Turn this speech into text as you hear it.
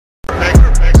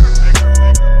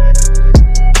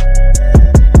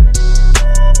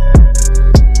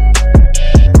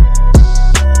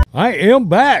am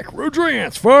back.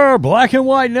 Rodrance for Black and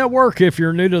White Network. If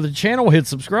you're new to the channel, hit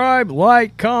subscribe,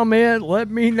 like, comment. Let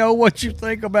me know what you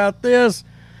think about this.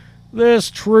 This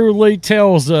truly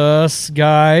tells us,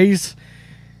 guys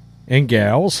and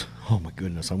gals. Oh, my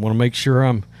goodness. I want to make sure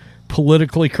I'm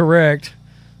politically correct.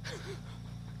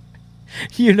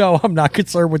 You know I'm not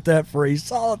concerned with that for a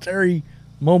solitary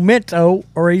momento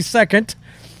or a second.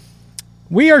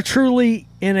 We are truly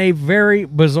in a very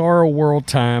bizarre world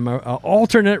time, an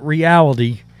alternate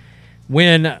reality,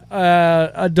 when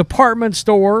a department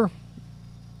store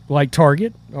like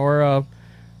Target or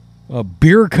a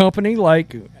beer company like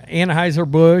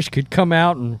Anheuser-Busch could come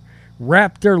out and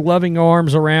wrap their loving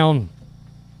arms around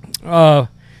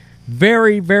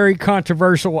very, very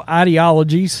controversial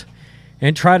ideologies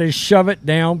and try to shove it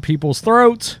down people's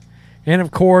throats. And,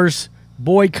 of course,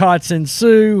 boycotts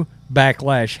ensue.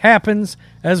 Backlash happens,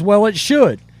 as well it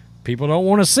should. People don't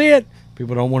want to see it.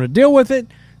 People don't want to deal with it.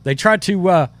 They try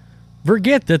to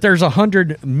forget that there's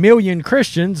 100 million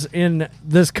Christians in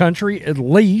this country, at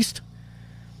least.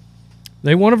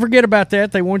 They want to forget about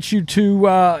that. They want you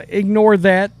to ignore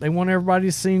that. They want everybody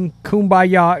to sing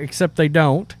Kumbaya, except they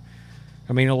don't.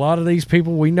 I mean, a lot of these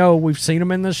people we know, we've seen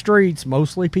them in the streets,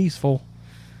 mostly peaceful.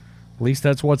 At least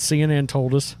that's what CNN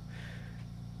told us.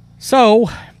 So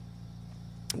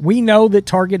we know that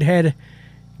Target had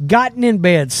gotten in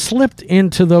bed, slipped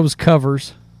into those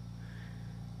covers,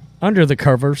 under the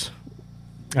covers,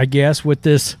 I guess, with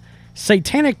this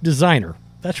satanic designer.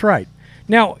 That's right.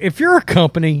 Now, if you're a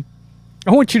company,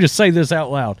 I want you to say this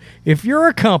out loud. If you're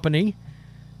a company,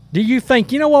 do you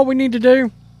think, you know what we need to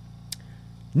do?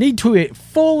 Need to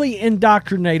fully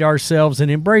indoctrinate ourselves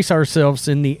and embrace ourselves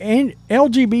in the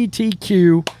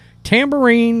LGBTQ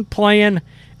tambourine playing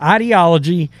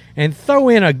ideology and throw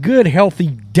in a good healthy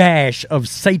dash of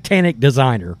satanic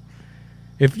designer.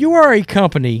 If you are a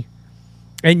company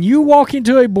and you walk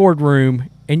into a boardroom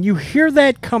and you hear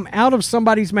that come out of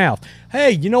somebody's mouth,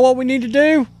 hey, you know what we need to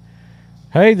do?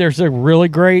 Hey, there's a really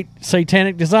great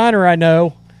satanic designer I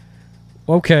know.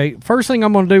 Okay, first thing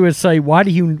I'm going to do is say, why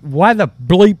the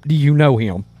bleep do you know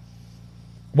him?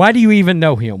 Why do you even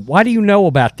know him? Why do you know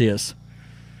about this?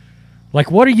 Like,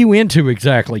 what are you into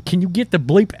exactly? Can you get the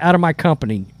bleep out of my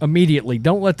company immediately?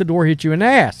 Don't let the door hit you in the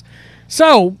ass.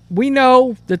 So, we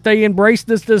know that they embraced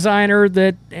this designer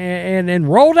that and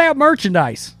rolled out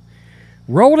merchandise.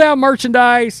 Rolled out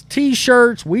merchandise,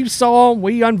 T-shirts. We saw them.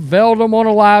 We unveiled them on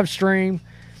a live stream.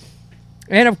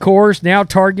 And, of course, now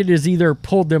Target has either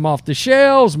pulled them off the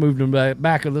shelves, moved them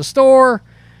back of the store.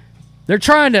 They're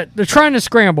trying to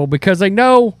scramble because they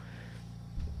know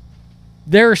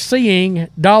they're seeing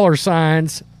dollar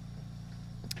signs,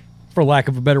 for lack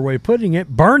of a better way of putting it,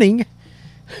 burning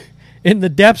in the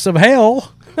depths of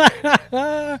hell.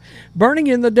 Burning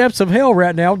in the depths of hell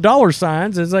right now, dollar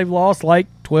signs, as they've lost like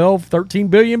 12, 13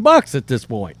 billion bucks at this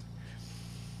point.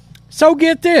 So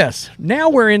get this. Now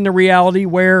we're in the reality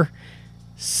where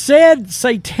said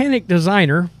satanic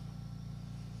designer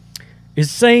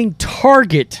is saying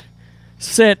Target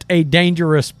set a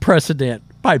dangerous precedent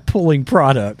by pulling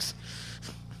products.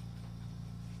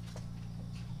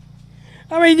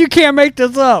 I mean, you can't make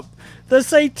this up. The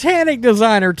satanic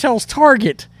designer tells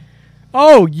Target,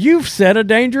 oh, you've set a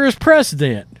dangerous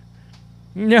precedent.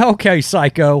 Okay,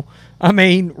 psycho. I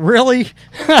mean, really?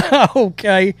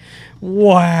 Okay.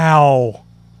 Wow.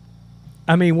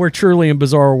 I mean, we're truly in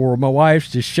bizarre world. My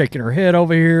wife's just shaking her head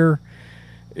over here,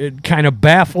 kind of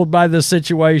baffled by the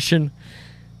situation.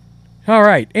 All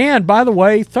right. And by the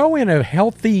way, throw in a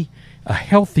healthy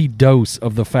dose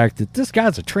of the fact that this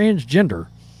guy's a transgender.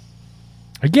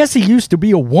 I guess he used to be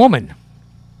a woman.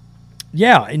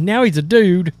 Yeah, and now he's a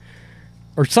dude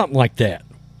or something like that.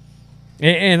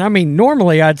 And I mean,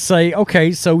 normally I'd say,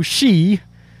 okay, so she's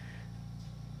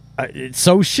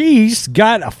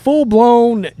got a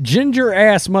full-blown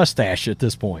ginger-ass mustache at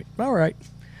this point. All right.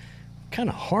 What kind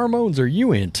of hormones are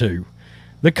you into?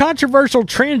 The controversial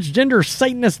transgender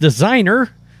Satanist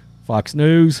designer, Fox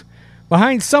News,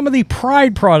 behind some of the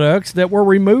Pride products that were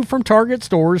removed from Target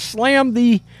stores, slammed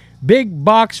the big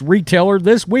box retailer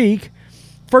this week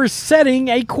for setting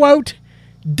a, quote,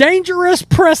 dangerous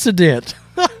precedent.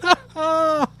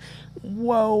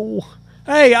 Whoa.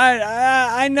 Hey,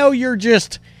 I know you're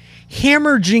just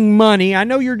hemorrhaging money. I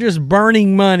know you're just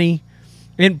burning money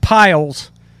in piles.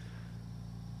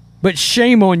 But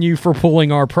shame on you for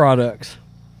pulling our products.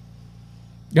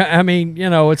 I mean, you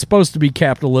know, it's supposed to be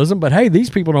capitalism, but hey, these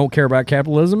people don't care about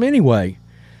capitalism anyway.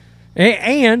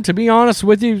 And to be honest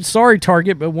with you, sorry,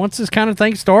 Target, but once this kind of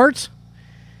thing starts,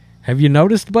 have you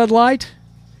noticed Bud Light?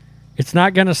 It's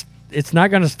not gonna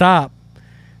stop.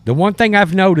 The one thing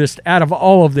I've noticed out of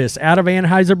all of this, out of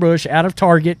Anheuser-Busch, out of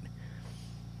Target,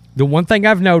 the one thing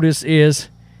I've noticed is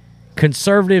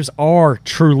conservatives are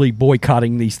truly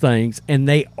boycotting these things, and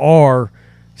they are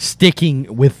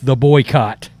sticking with the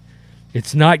boycott.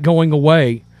 It's not going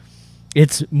away.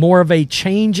 It's more of a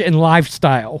change in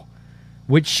lifestyle,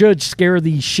 which should scare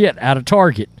the shit out of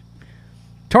Target.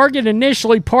 Target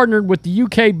initially partnered with the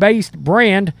UK-based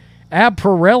brand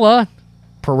Apparellan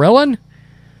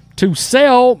to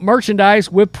sell merchandise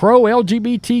with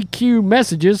pro-LGBTQ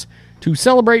messages to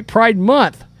celebrate Pride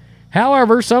Month.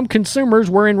 However, some consumers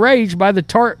were enraged by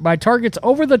Target's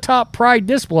over-the-top Pride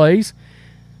displays,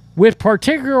 with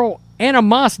particular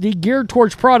animosity geared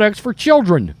towards products for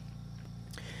children.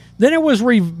 Then it was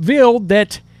revealed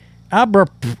that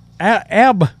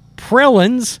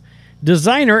Apparellan's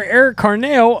designer, Eric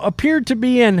Carnell, appeared to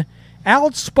be an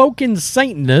outspoken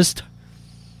Satanist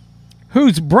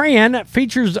whose brand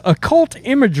features occult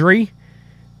imagery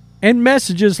and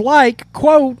messages like,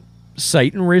 quote,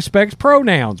 Satan respects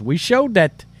pronouns. We showed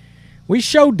that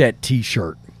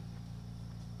t-shirt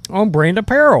on brand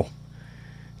apparel.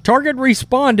 Target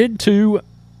responded to,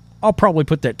 I'll probably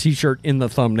put that t-shirt in the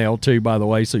thumbnail too, by the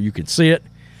way, so you can see it.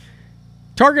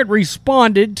 Target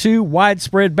responded to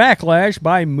widespread backlash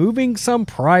by moving some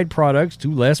Pride products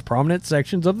to less prominent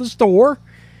sections of the store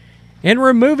and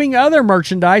removing other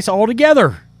merchandise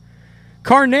altogether.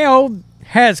 Carnell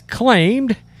has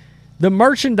claimed the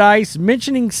merchandise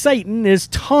mentioning Satan is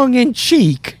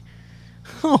tongue-in-cheek.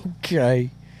 Okay.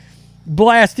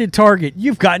 Blasted Target,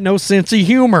 you've got no sense of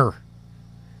humor.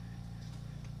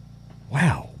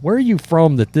 Wow, where are you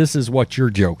from that this is what you're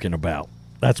joking about?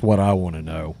 That's what I want to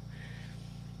know.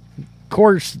 Of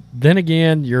course, then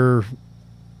again,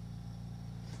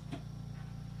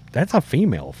 that's a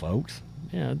female, folks.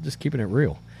 Yeah, just keeping it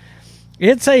real.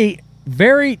 It's a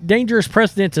very dangerous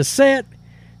precedent to set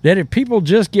that if people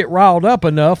just get riled up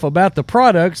enough about the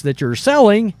products that you're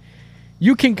selling,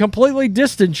 you can completely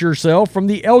distance yourself from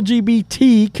the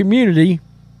LGBT community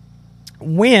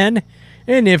when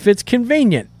and if it's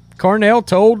convenient, Carnell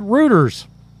told Reuters.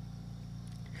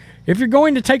 If you're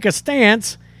going to take a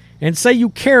stance and say you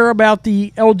care about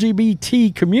the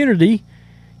LGBT community,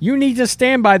 you need to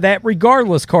stand by that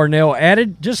regardless, Carnell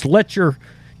added. Just let your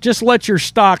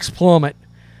stocks plummet.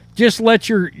 Just let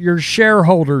your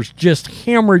shareholders just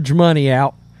hemorrhage money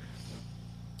out.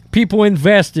 People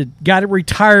invested, got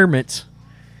retirements.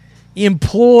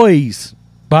 Employees,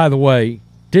 by the way,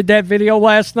 did that video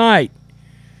last night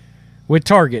with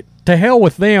Target. To hell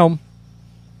with them.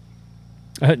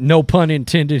 No pun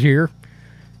intended here.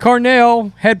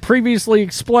 Carnell had previously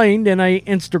explained in an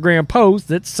Instagram post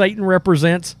that Satan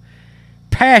represents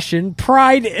passion,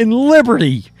 pride, and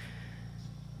liberty.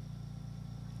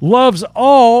 Loves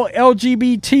all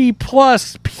LGBT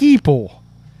plus people.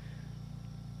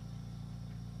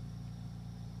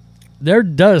 There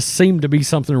does seem to be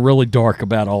something really dark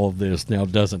about all of this now,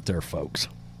 doesn't there, folks?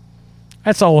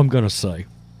 That's all I'm going to say.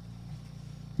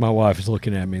 My wife is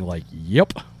looking at me like,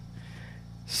 yep.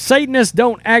 Satanists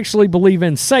don't actually believe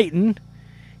in Satan.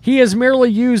 He is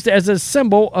merely used as a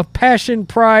symbol of passion,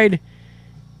 pride,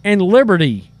 and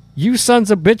liberty. You sons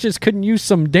of bitches couldn't use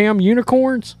some damn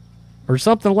unicorns or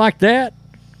something like that?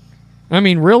 I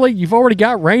mean, really? You've already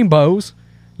got rainbows.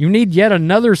 You need yet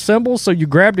another symbol, so you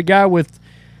grabbed a guy with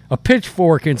a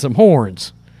pitchfork and some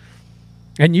horns.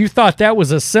 And you thought that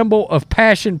was a symbol of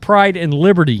passion, pride, and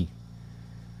liberty.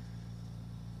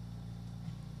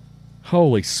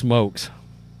 Holy smokes.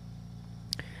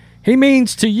 He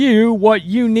means to you what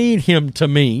you need him to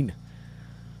mean.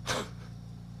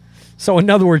 So in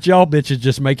other words, y'all bitches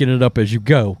just making it up as you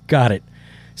go. Got it.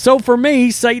 So for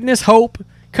me, Satan is hope,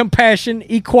 compassion,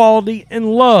 equality,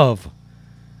 and love.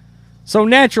 So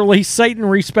naturally, Satan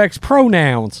respects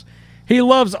pronouns. He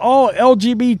loves all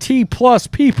LGBT plus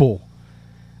people.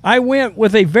 I went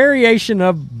with a variation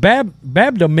of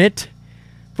Babdamit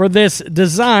for this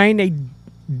design, a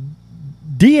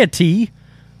deity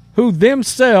who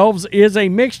themselves is a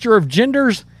mixture of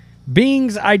genders,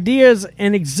 beings, ideas,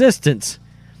 and existence.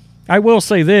 I will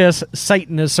say this,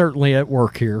 Satan is certainly at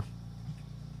work here.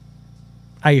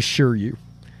 I assure you.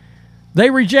 They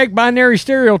reject binary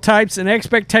stereotypes and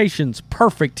expectations.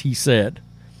 Perfect, he said.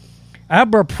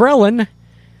 Apparellan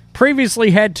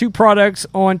previously had two products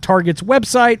on Target's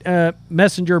website, a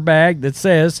messenger bag that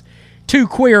says, "Too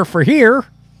queer for here."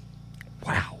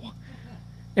 Wow.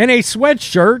 And a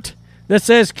sweatshirt that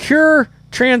says, "Cure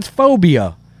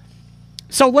transphobia."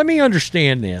 So let me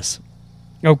understand this,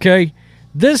 okay?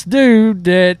 This dude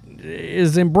that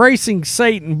is embracing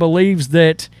Satan believes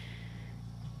that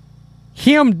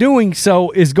him doing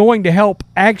so is going to help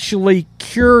actually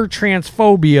cure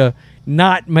transphobia,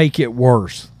 not make it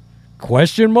worse?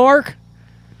 Question mark?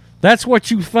 That's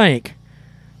what you think.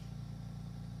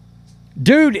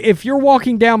 Dude, if you're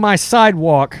walking down my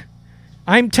sidewalk,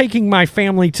 I'm taking my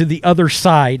family to the other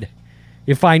side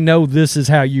if I know this is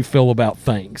how you feel about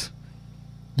things.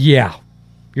 Yeah,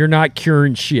 you're not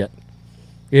curing shit.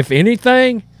 If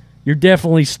anything, you're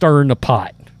definitely stirring the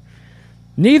pot.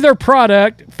 Neither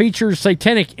product features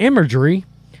satanic imagery.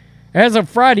 As of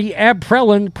Friday,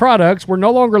 Abprelin products were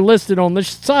no longer listed on the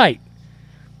site.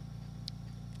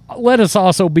 Let us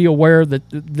also be aware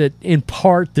that in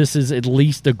part this is at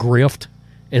least a grift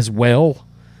as well.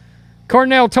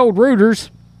 Cornell told Reuters,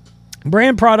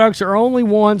 brand products are only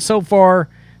ones so far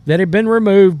that have been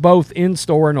removed both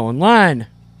in-store and online.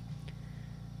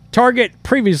 Target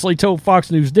previously told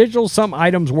Fox News Digital some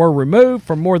items were removed.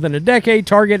 For more than a decade,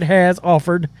 Target has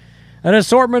offered an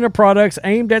assortment of products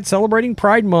aimed at celebrating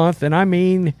Pride Month, and I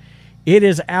mean, it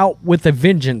is out with a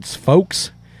vengeance,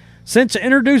 folks. Since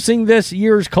introducing this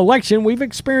year's collection, we've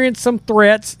experienced some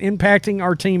threats impacting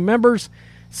our team members'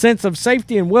 sense of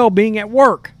safety and well-being at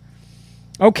work.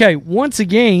 Okay, once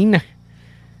again,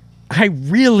 I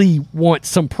really want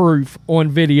some proof on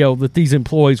video that these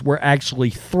employees were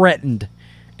actually threatened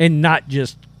and not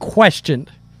just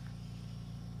questioned.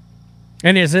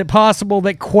 And is it possible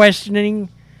that questioning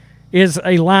is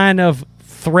a line of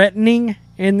threatening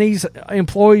in these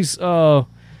employees'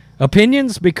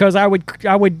 opinions? Because I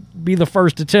would be the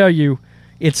first to tell you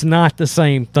it's not the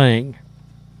same thing.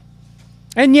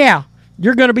 And yeah,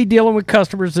 you're going to be dealing with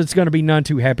customers that's going to be none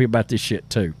too happy about this shit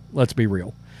too. Let's be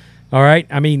real. All right?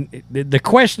 I mean, the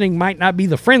questioning might not be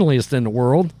the friendliest in the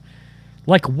world.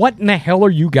 Like, what in the hell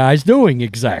are you guys doing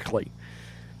exactly?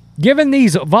 Given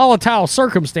these volatile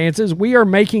circumstances, we are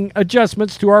making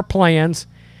adjustments to our plans,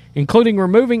 including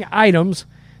removing items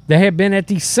that have been at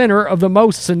the center of the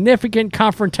most significant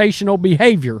confrontational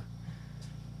behavior.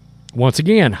 Once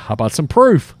again, how about some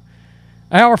proof?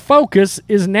 Our focus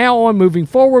is now on moving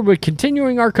forward with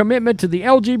continuing our commitment to the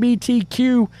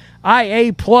LGBTQIA+.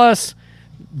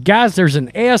 Guys, there's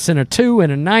an S and a 2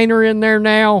 and a 9er in there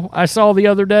now, I saw the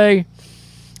other day.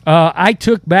 I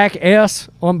took back S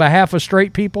on behalf of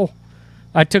straight people.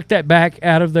 I took that back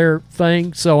out of their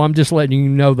thing, so I'm just letting you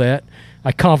know that.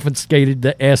 I confiscated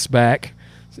the S back.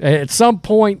 At some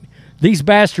point, these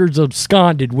bastards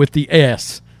absconded with the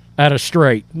S out of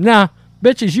straight. Nah,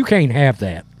 bitches, you can't have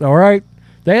that, all right?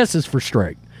 The S is for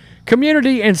straight.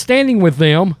 Community and standing with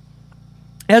them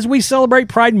as we celebrate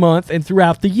Pride Month and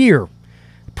throughout the year.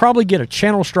 Probably get a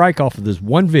channel strike off of this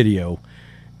one video.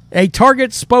 A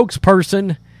Target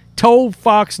spokesperson told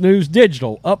Fox News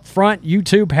Digital, up front,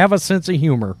 YouTube, have a sense of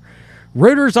humor.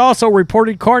 Reuters also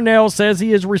reported Cornell says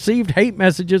he has received hate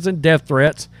messages and death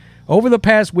threats over the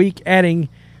past week, adding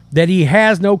that he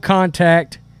has no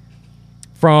contact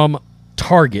from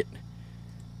Target.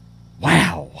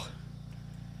 Wow.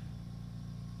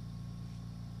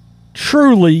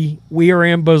 Truly, we are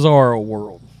in bizarro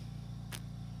world.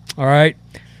 All right?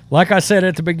 Like I said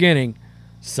at the beginning,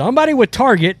 somebody with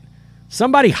Target,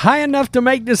 somebody high enough to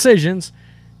make decisions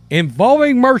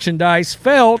involving merchandise,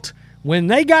 felt when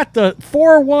they got the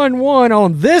 411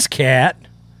 on this cat,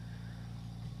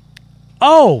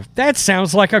 oh, that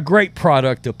sounds like a great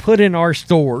product to put in our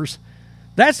stores.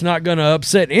 That's not going to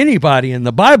upset anybody in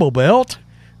the Bible Belt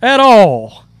at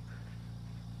all.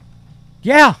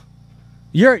 Yeah,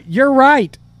 you're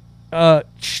right,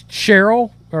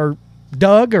 Cheryl or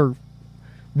Doug or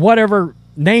whatever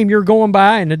name you're going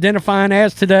by and identifying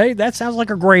as today. That sounds like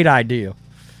a great idea.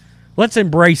 Let's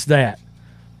embrace that.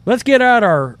 Let's get out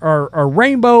our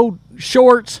rainbow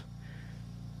shorts,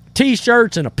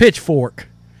 T-shirts, and a pitchfork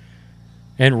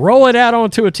and roll it out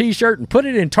onto a T-shirt and put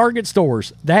it in Target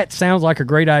stores. That sounds like a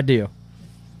great idea.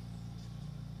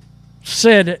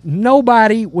 Said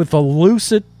nobody with a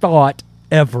lucid thought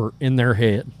ever in their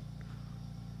head.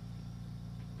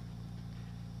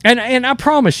 And I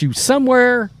promise you,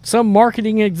 somewhere, some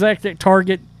marketing exec at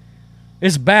Target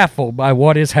is baffled by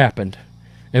what has happened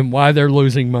and why they're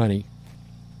losing money.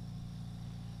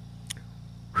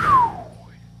 Whew.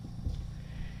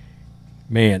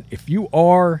 Man, if you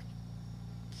are,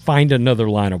 find another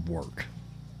line of work.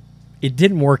 It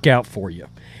didn't work out for you.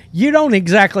 You don't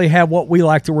exactly have what we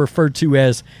like to refer to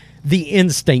as the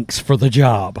instincts for the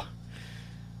job.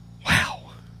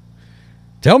 Wow.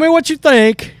 Tell me what you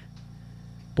think.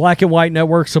 Black and White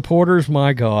Network supporters,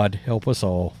 my God, help us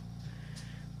all.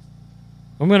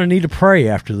 I'm going to need to pray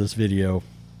after this video.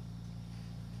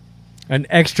 An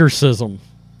exorcism.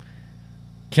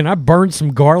 Can I burn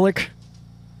some garlic?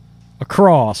 A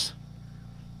cross.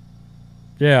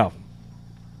 Yeah.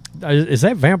 Is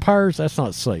that vampires? That's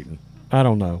not Satan. I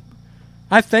don't know.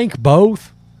 I think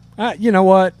both. You know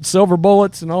what? Silver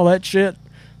bullets and all that shit.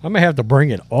 I may have to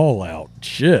bring it all out.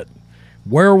 Shit.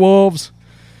 Werewolves.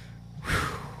 Whew.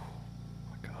 Oh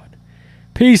my God.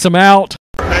 Peace. I'm out.